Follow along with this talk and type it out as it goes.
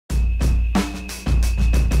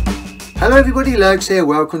Hello everybody, Lurgs here,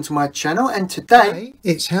 welcome to my channel, and today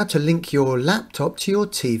it's how to link your laptop to your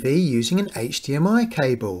TV using an HDMI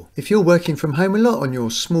cable. If you're working from home a lot on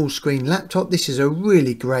your small screen laptop, this is a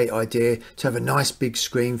really great idea to have a nice big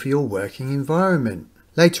screen for your working environment.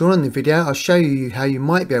 Later on in the video I'll show you how you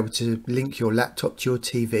might be able to link your laptop to your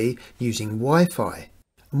TV using Wi-Fi.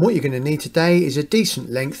 And what you're going to need today is a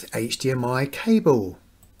decent length HDMI cable.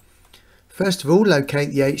 First of all,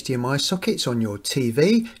 locate the HDMI sockets on your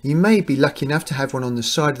TV. You may be lucky enough to have one on the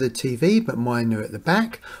side of the TV, but mine are at the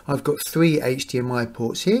back. I've got 3 HDMI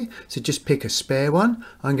ports here, so just pick a spare one.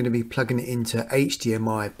 I'm going to be plugging it into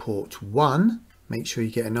HDMI port 1. Make sure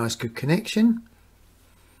you get a nice good connection.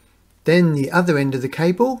 Then the other end of the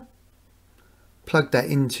cable, plug that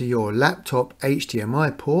into your laptop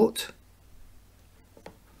HDMI port.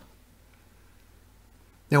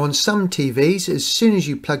 Now on some TVs, as soon as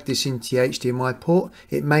you plug this into the HDMI port,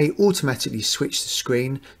 it may automatically switch the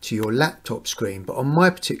screen to your laptop screen, but on my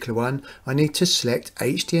particular one, I need to select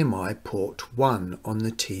HDMI port 1 on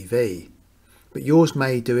the TV, but yours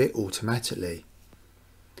may do it automatically.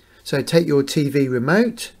 So take your TV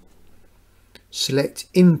remote, select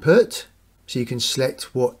input, so you can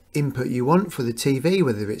select what input you want for the TV,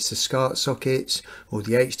 whether it's the SCART sockets or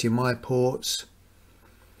the HDMI ports.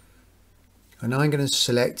 And I'm going to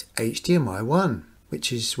select HDMI 1,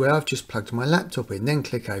 which is where I've just plugged my laptop in. Then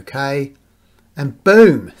click OK, and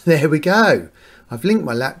boom, there we go. I've linked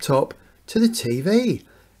my laptop to the TV.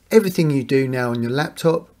 Everything you do now on your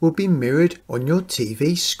laptop will be mirrored on your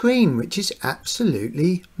TV screen, which is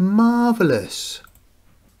absolutely marvellous.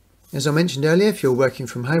 As I mentioned earlier, if you're working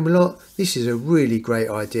from home a lot, this is a really great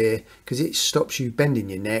idea because it stops you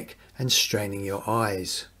bending your neck and straining your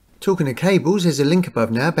eyes. Talking of cables, there's a link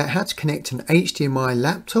above now about how to connect an HDMI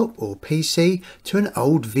laptop or PC to an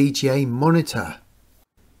old VGA monitor.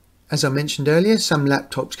 As I mentioned earlier, some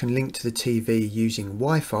laptops can link to the TV using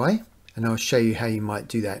Wi-Fi, and I'll show you how you might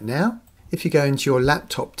do that now. If you go into your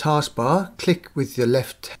laptop taskbar, click with the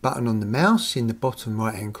left button on the mouse in the bottom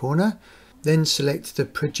right hand corner, then select the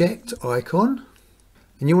project icon.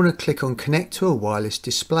 And you want to click on connect to a wireless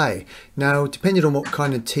display. Now, depending on what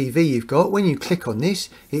kind of TV you've got, when you click on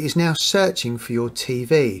this, it is now searching for your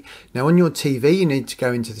TV. Now on your TV, you need to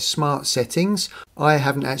go into the smart settings. I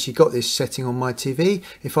haven't actually got this setting on my TV.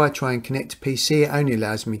 If I try and connect to PC, it only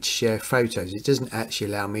allows me to share photos. It doesn't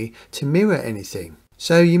actually allow me to mirror anything.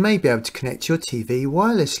 So you may be able to connect your TV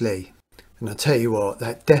wirelessly. And I'll tell you what,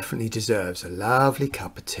 that definitely deserves a lovely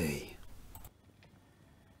cup of tea.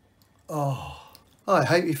 Oh. I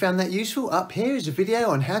hope you found that useful. Up here is a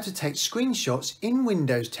video on how to take screenshots in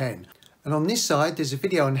Windows 10. And on this side there's a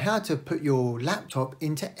video on how to put your laptop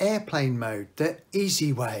into airplane mode, the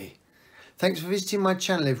easy way. Thanks for visiting my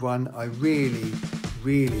channel everyone, I really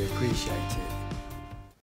appreciate it.